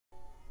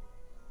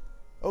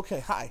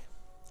Okay, hi.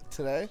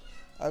 Today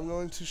I'm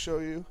going to show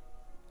you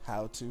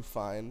how to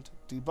find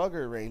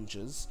debugger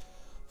ranges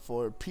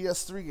for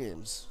PS3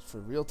 games for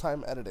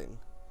real-time editing.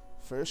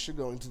 First, you're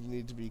going to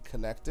need to be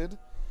connected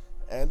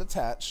and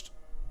attached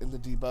in the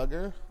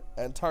debugger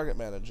and target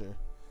manager.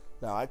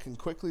 Now, I can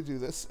quickly do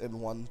this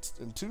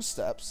in two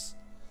steps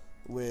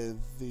with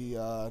the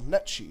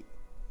NetCheat.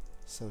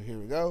 So here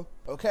we go.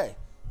 Okay,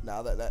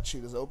 now that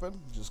NetCheat is open,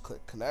 just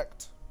click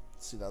connect.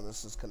 See, now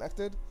this is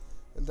connected,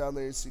 and down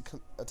there you see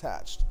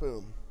attached.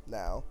 Boom.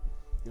 Now,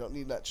 you don't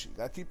need NetCheat. You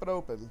gotta keep it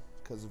open,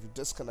 because if you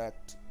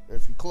disconnect, or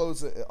if you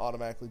close it, it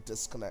automatically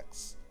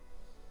disconnects.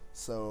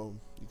 So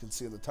you can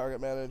see in the target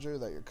manager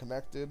that you're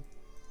connected.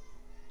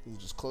 You can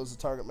just close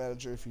the target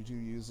manager if you do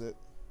use it.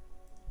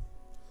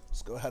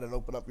 Just go ahead and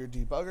open up your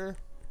debugger.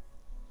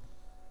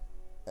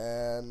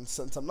 And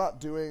since I'm not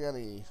doing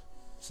any,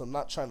 so I'm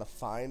not trying to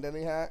find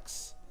any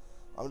hacks,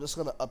 I'm just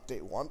gonna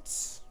update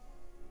once.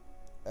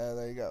 And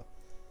there you go.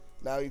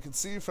 Now you can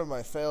see from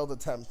my failed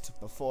attempt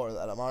before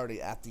that I'm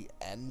already at the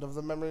end of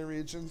the memory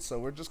region, so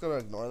we're just going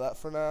to ignore that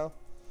for now.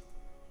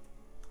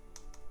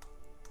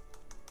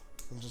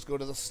 And just go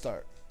to the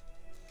start,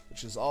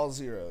 which is all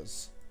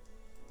zeros.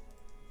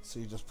 So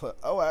you just put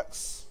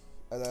OX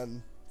and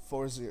then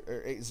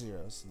 8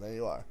 zeros, and there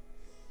you are.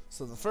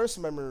 So the first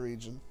memory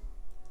region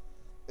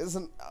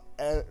isn't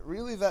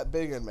really that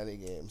big in many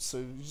games, so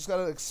you just got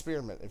to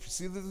experiment. If you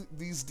see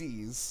these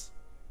Ds,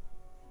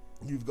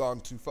 you've gone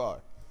too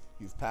far.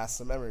 You've passed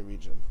the memory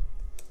region.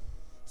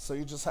 So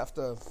you just have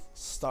to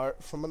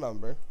start from a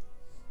number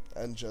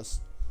and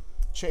just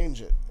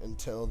change it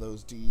until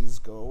those D's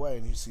go away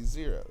and you see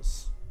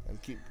zeros.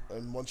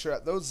 And once you're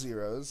at those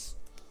zeros,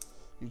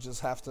 you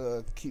just have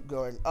to keep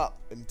going up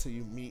until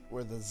you meet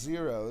where the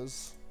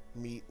zeros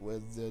meet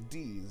with the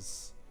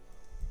D's.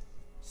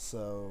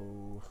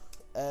 So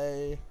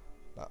A,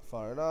 not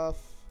far enough.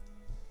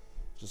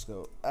 Just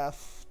go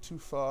F, too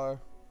far.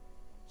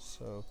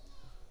 So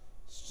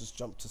let's just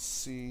jump to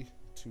C,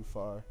 too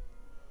far.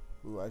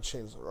 Ooh, I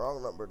changed the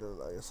wrong number,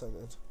 didn't I? Yes, I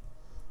did.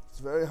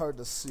 It's very hard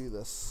to see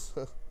this.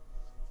 The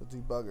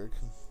debugger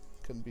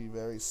can be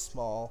very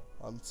small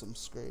on some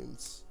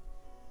screens.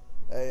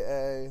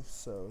 AA,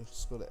 so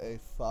just go to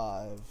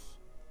A5.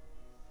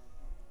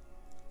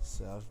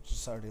 So I've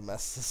just already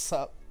messed this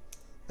up.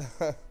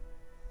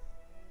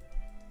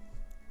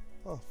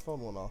 Oh,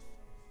 phone went off.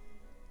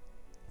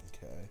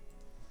 Okay.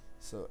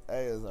 So A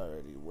is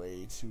already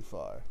way too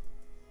far.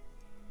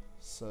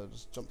 So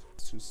just jump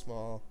too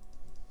small.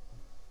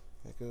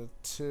 Make it a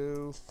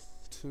 2.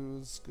 2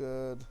 is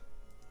good.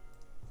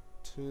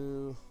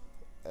 2.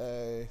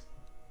 A.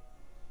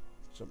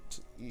 Jump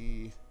to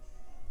E.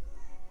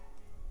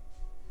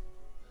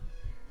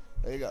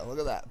 There you go. Look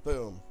at that.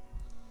 Boom.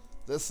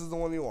 This is the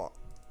one you want.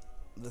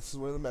 This is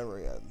where the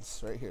memory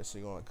ends. Right here. So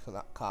you're going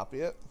to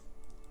copy it.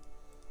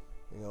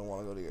 You're going to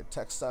want to go to your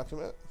text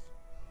document.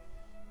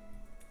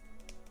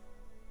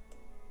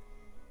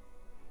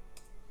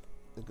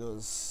 It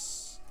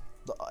goes,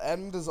 the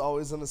end is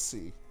always in a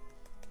C.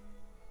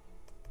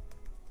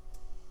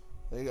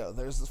 There you go.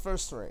 There's the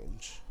first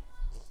range.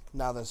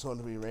 Now there's going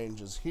to be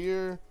ranges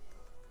here,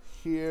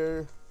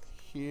 here,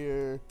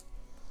 here,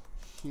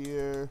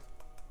 here,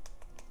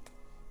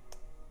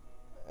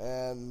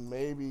 and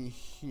maybe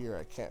here.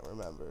 I can't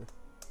remember.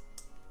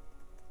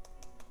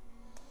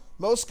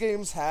 Most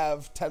games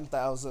have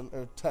 10,000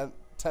 or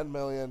 10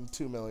 million,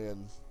 2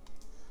 million.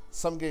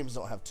 Some games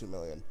don't have 2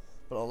 million,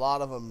 but a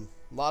lot of them,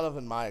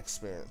 in my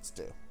experience,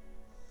 do.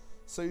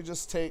 So you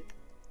just take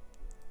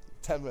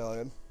 10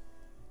 million.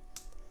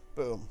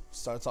 Boom.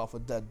 Starts off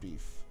with dead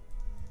beef.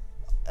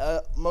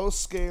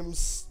 Most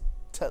games,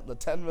 the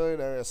 10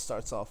 million area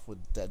starts off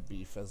with dead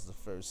beef as the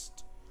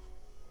first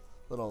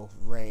little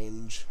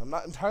range. I'm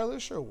not entirely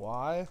sure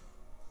why.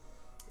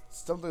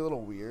 It's something a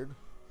little weird.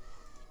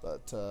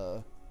 But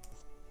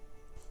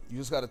you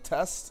just got to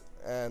test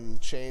and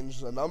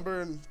change the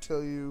number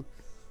until you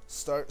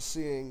start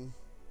seeing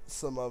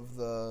some of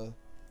the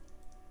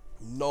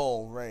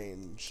null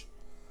range.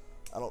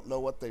 I don't know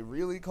what they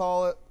really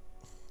call it.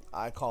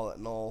 I call it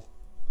null,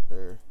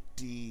 or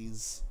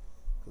D's,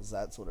 because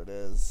that's what it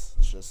is.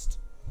 It's just,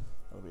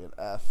 it'll be an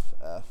F,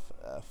 F,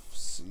 F,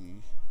 C.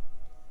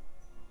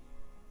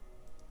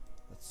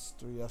 That's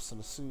 3 F's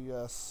and a C,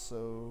 yes.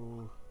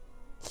 So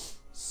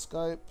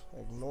Skype,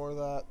 ignore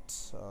that.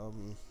 So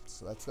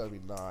that's got to be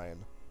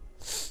 9.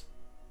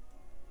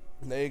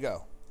 And there you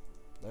go.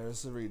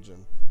 There's the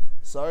region.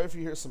 Sorry if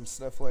you hear some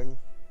sniffling,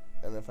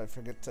 and if I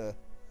forget to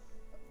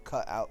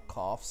cut out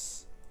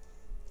coughs.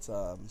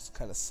 It's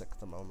kind of sick at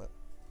the moment.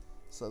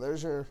 So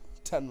there's your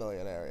 10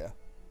 million area.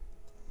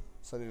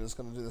 So you're just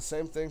gonna do the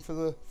same thing for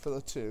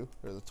the 2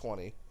 or the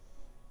 20.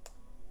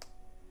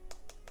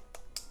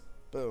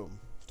 Boom,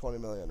 20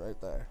 million right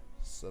there.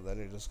 So then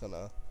you're just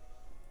gonna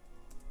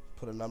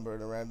put a number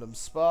in a random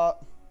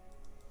spot,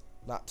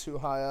 not too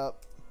high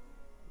up,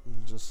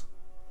 and just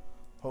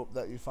hope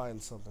that you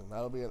find something.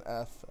 That'll be an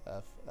F,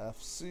 F, F,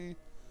 C.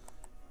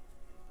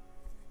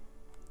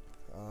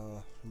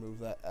 Remove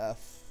that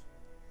F.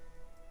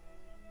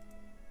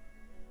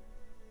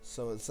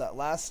 So it's that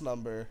last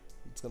number.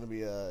 It's going to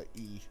be a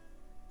E.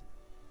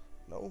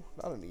 No,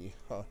 not an E.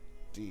 Huh.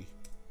 D.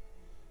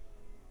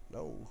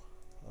 No.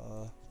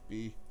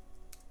 B.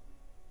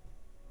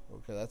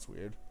 Okay, that's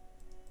weird.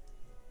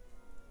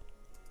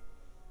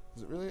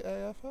 Is it really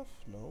AFF?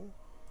 No.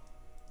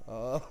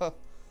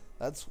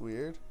 That's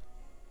weird.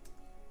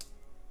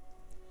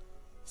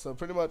 So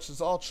pretty much it's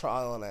all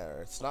trial and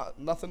error. It's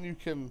nothing you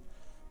can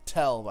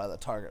tell by the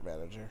target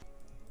manager.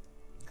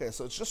 Okay,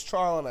 so it's just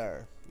trial and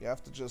error. You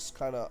have to just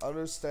kind of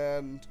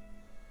understand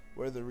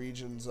where the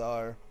regions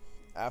are.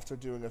 After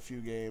doing a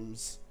few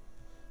games,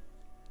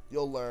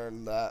 you'll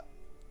learn that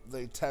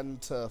they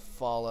tend to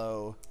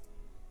follow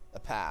a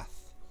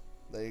path.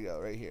 There you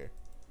go, right here.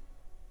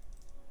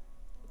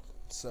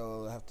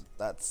 So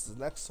that's the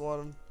next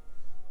one,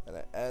 and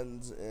it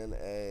ends in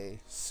a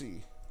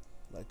C,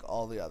 like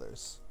all the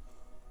others.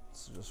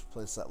 So just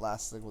replace that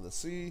last thing with a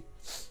C,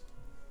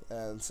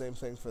 and same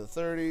thing for the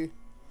 30.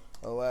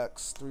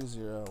 OX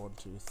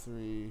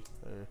 30123,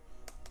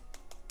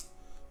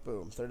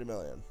 boom, 30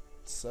 million.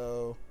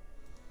 So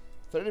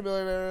 30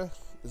 million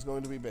is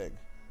going to be big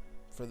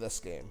for this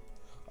game.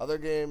 Other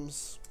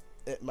games,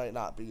 it might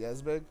not be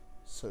as big,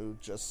 so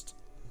just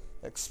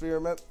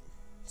experiment.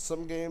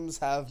 Some games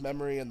have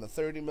memory in the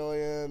 30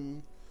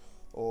 million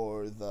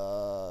or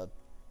the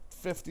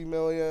 50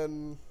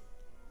 million.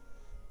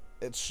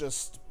 It's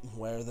just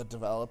where the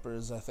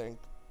developers, I think,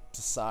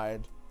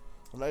 decide.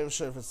 I'm not even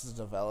sure if it's the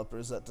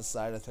developers that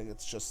decide. I think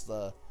it's just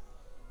the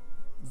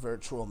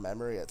virtual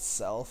memory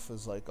itself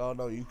is like, oh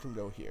no, you can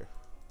go here.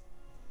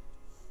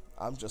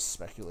 I'm just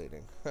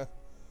speculating.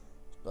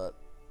 But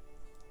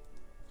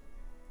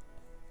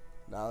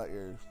now that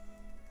you're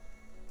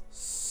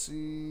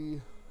C,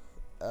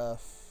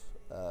 F,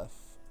 F,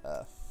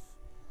 F.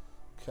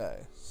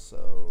 Okay,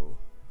 so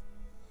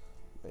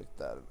make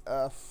that an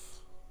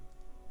F.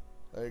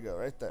 There you go,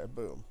 right there,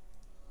 boom.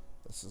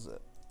 This is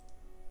it.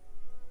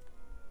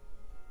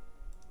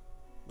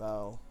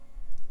 Now,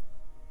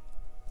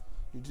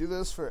 you do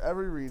this for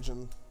every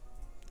region,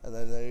 and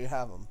then there you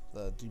have them,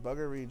 the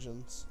debugger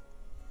regions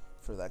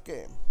for that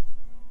game.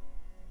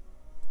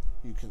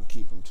 You can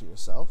keep them to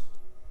yourself,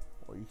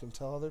 or you can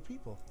tell other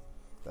people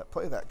that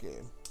play that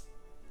game.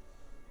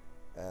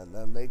 And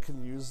then they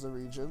can use the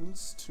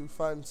regions to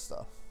find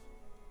stuff.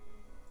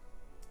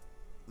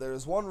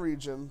 There's one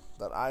region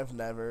that I've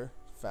never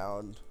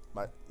found,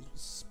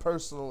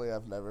 personally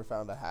I've never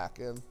found a hack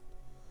in,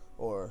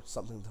 or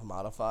something to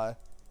modify.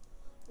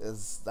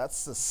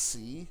 That's the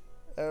C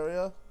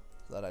area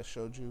that I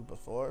showed you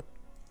before.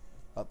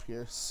 Up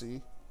here,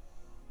 C.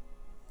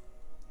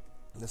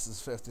 This is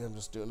 50, I'm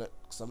just doing it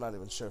because I'm not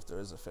even sure if there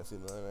is a 50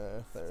 million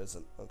area. There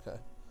isn't, okay.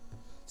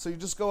 So you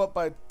just go up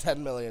by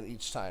 10 million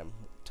each time.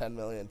 10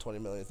 million, 20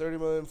 million, 30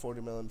 million,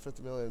 40 million,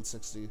 50 million,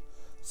 60,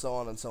 so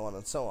on and so on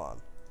and so on.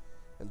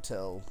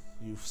 Until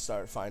you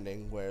start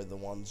finding where the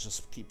ones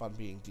just keep on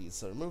being D.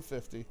 So remove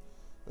 50.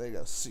 There you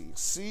go, C.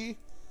 C,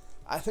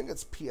 I think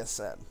it's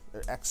PSN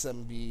or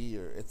XMB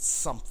or it's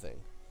something.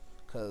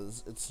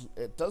 Because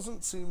it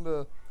doesn't seem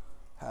to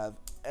have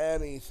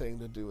anything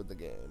to do with the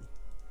game.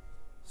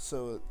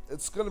 So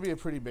it's going to be a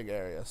pretty big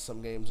area.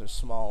 Some games are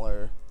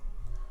smaller,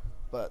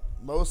 but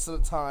most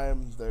of the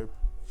time they're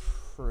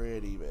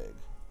pretty big.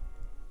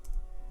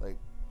 Like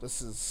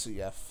this is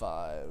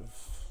CF5.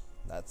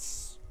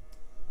 That's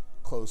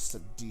close to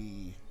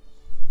D.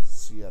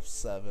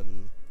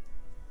 CF7.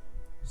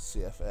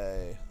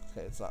 CFA.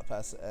 Okay, it's not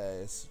past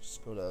A, so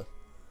just go to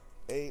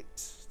 8.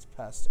 It's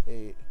past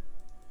 8.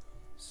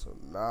 So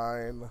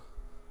 9F.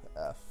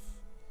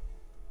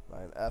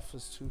 9F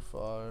is too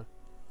far.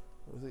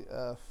 With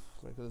the F,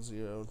 make it a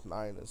 0.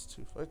 9 is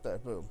too far. Right there,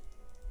 boom.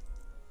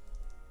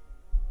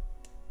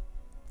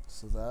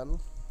 So then,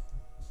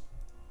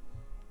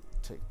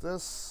 take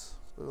this,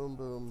 boom,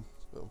 boom,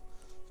 boom.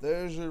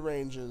 There's your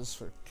ranges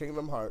for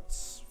Kingdom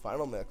Hearts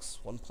Final Mix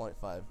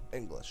 1.5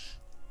 English.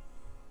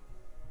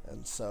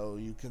 And so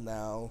you can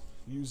now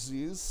use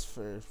these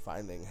for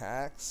finding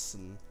hacks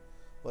and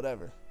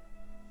whatever.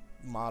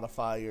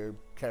 Modify your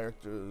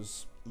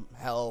character's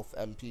health,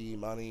 MP,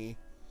 money,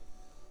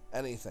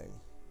 anything.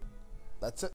 That's it.